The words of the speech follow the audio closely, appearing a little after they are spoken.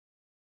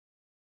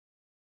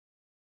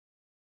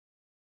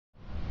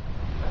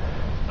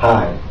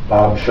Hi,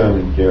 Bob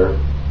Sherman here.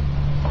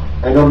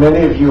 I know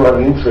many of you are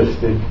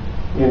interested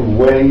in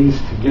ways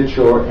to get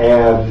your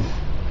ads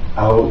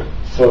out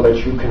so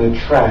that you can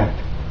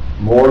attract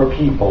more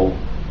people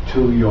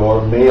to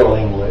your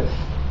mailing list.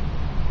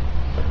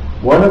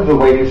 One of the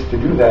ways to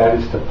do that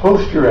is to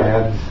post your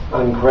ads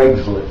on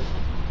Craigslist.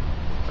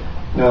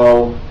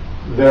 Now,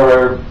 there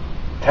are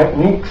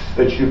techniques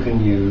that you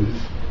can use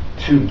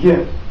to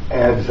get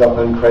ads up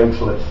on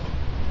Craigslist.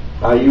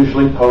 I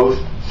usually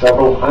post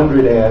several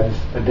hundred ads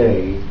a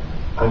day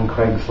on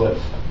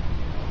Craigslist.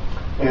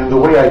 And the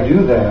way I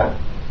do that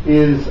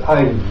is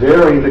I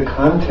vary the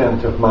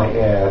content of my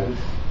ads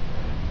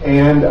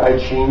and I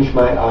change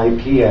my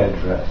IP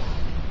address.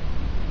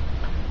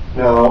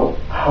 Now,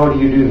 how do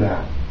you do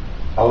that?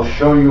 I'll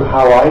show you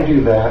how I do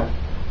that,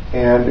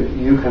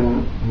 and you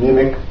can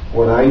mimic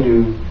what I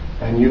do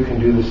and you can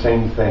do the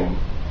same thing.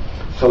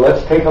 So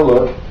let's take a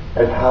look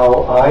at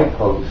how I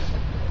post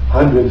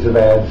hundreds of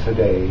ads a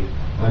day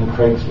on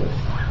Craigslist.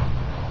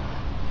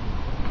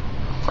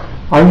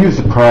 I use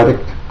a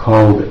product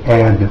called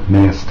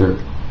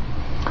AdMaster.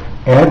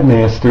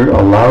 AdMaster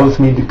allows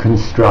me to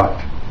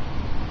construct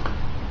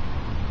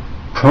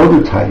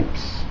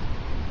prototypes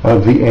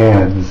of the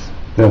ads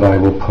that I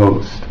will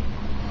post.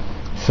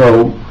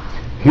 So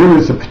here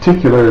is a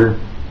particular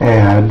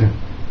ad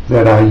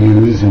that I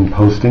use in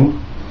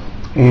posting,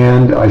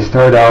 and I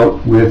start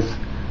out with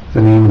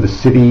the name of the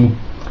city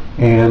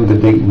and the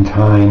date and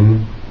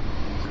time.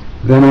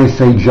 Then I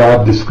say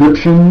job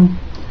description,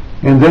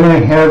 and then I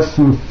have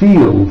some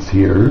fields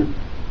here,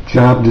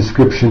 job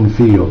description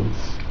fields.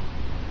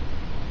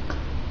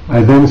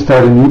 I then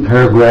start a new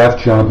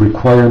paragraph, job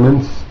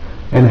requirements,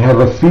 and have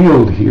a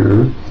field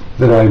here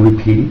that I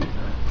repeat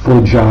for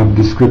job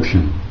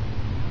description.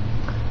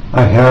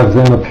 I have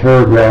then a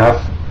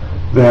paragraph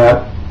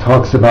that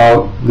talks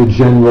about the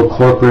general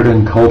corporate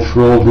and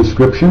cultural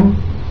description,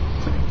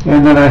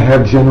 and then I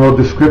have general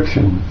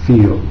description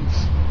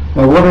fields.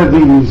 Now, what are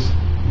these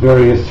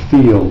various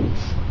fields?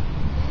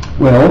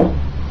 Well,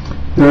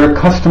 there are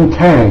custom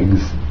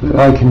tags that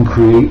I can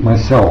create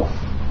myself.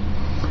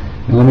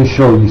 And let me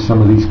show you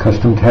some of these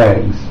custom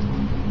tags.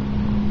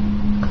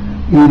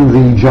 In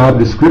the job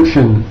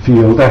description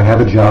field, I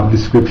have a job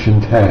description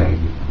tag.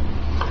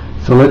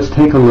 So let's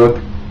take a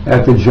look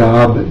at the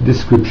job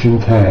description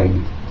tag.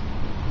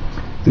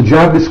 The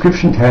job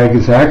description tag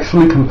is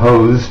actually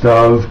composed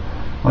of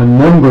a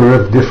number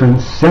of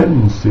different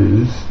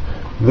sentences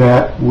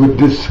that would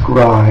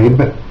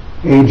describe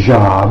a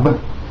job,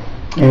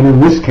 and in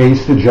this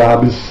case the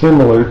job is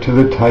similar to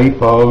the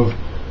type of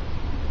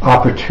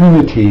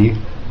opportunity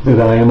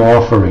that I am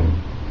offering.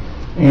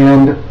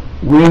 And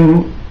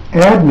when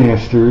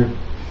AdMaster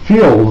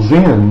fills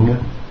in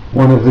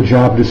one of the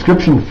job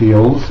description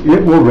fields,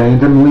 it will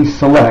randomly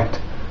select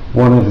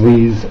one of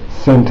these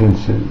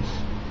sentences.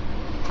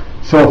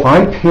 So if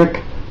I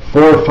pick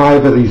 4 or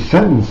 5 of these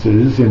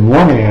sentences in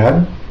one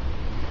ad,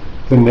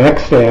 the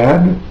next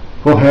ad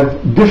will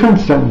have different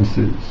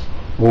sentences,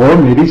 or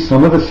maybe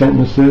some of the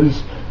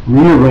sentences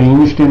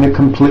rearranged in a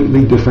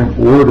completely different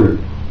order.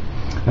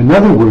 In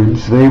other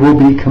words, they will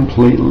be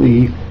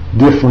completely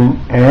different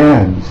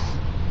ads,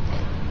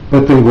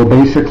 but they will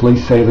basically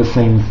say the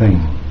same thing.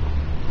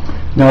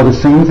 Now, the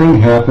same thing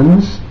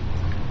happens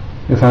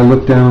if I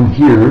look down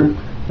here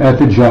at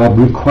the job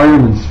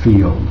requirements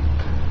field.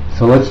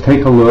 So let's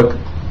take a look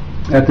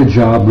at the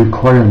job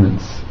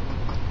requirements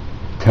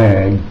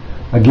tag.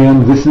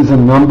 Again, this is a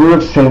number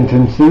of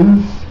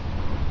sentences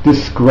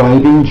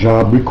describing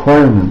job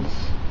requirements,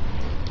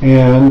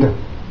 and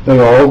they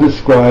all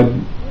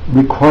describe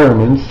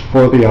requirements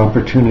for the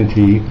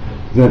opportunity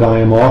that I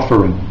am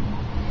offering.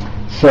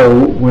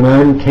 So when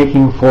I'm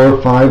taking 4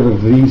 or 5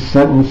 of these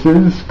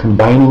sentences,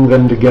 combining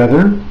them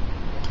together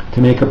to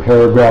make a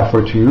paragraph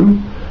or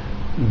 2,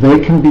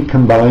 they can be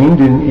combined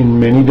in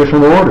many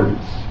different orders,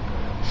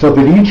 so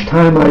that each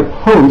time I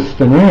post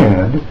an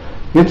ad,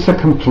 it's a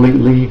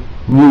completely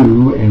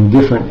new and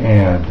different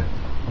ad.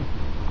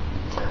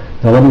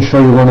 Now let me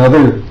show you one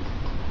other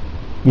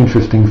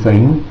interesting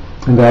thing,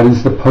 and that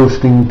is the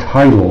posting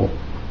title.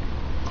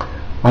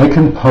 I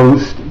can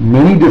post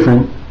many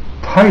different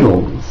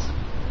titles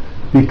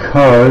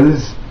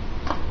because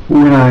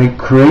when I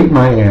create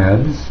my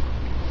ads,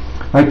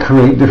 I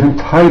create different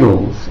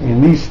titles,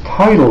 and these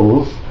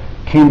titles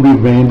can be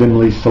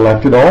randomly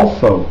selected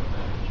also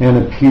and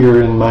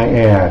appear in my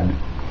ad.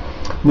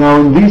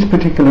 Now, in these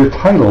particular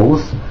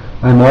titles,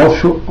 I'm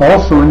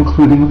also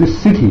including the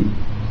city.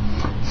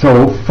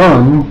 So,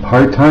 fun,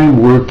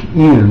 part-time work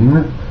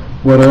in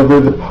whatever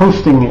the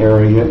posting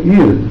area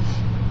is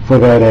for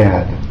that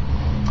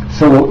ad.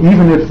 So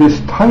even if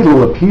this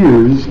title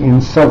appears in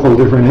several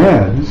different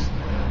ads,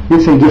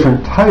 it's a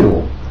different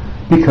title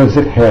because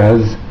it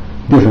has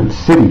different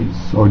cities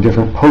or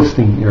different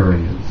posting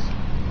areas.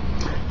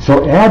 So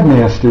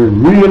AdMaster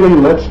really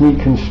lets me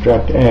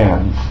construct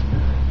ads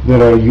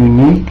that are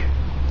unique,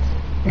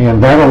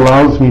 and that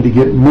allows me to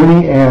get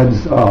many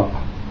ads up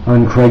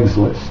on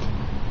Craigslist.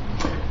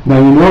 Now,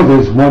 you know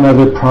there's one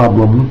other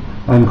problem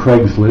on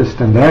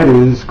Craigslist, and that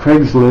is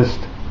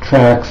Craigslist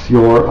tracks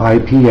your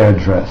IP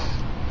address.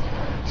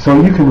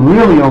 So you can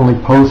really only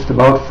post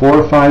about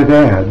 4 or 5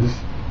 ads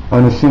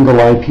on a single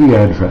IP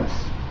address.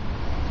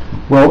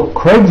 Well,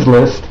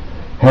 Craigslist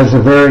has a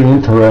very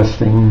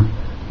interesting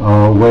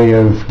way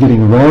of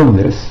getting around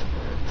this.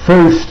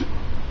 First,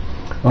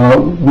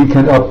 we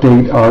can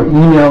update our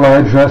email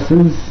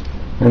addresses,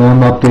 and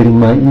I'm updating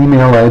my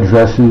email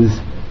addresses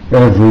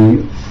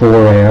every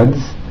 4 ads,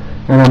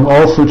 and I'm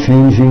also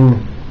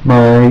changing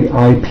my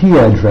IP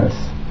address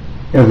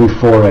every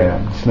 4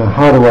 ads. Now,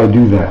 how do I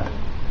do that?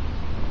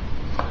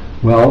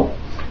 Well,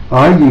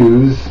 I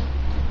use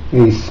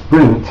a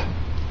Sprint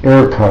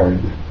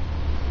Aircard,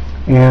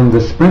 and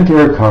the Sprint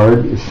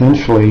Aircard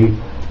essentially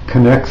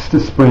connects to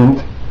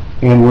Sprint,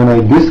 and when I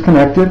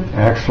disconnect it,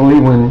 actually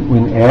when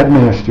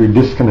AdMaster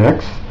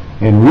disconnects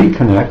and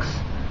reconnects,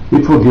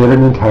 it will get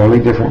an entirely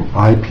different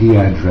IP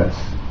address.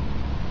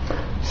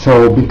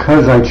 So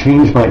because I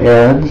change my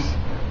ads,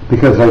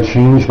 because I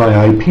change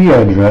my IP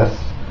address,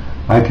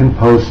 I can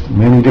post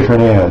many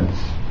different ads.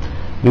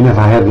 And if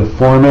I have the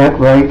format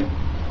right,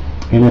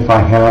 and if I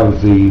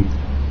have the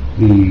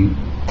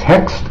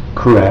text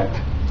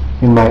correct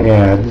in my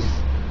ads,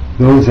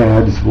 those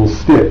ads will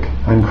stick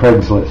on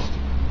Craigslist.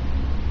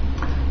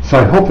 So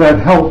I hope that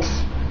helps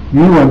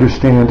you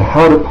understand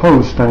how to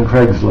post on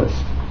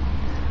Craigslist.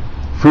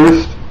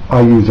 First,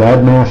 I use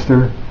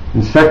AdMaster,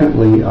 and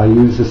secondly, I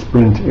use the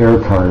Sprint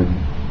Aircard.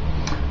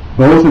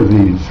 Both of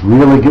these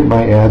really get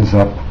my ads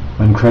up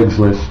on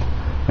Craigslist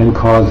and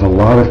cause a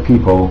lot of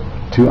people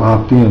to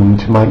opt in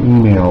to my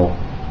email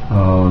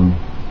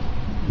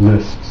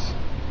lists.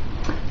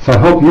 So I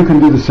hope you can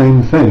do the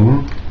same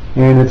thing,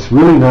 and it's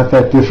really not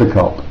that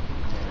difficult.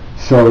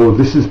 So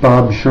this is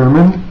Bob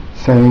Sherman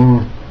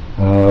saying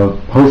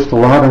post a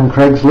lot on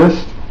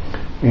Craigslist,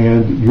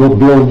 and you'll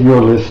build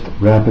your list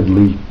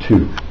rapidly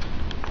too.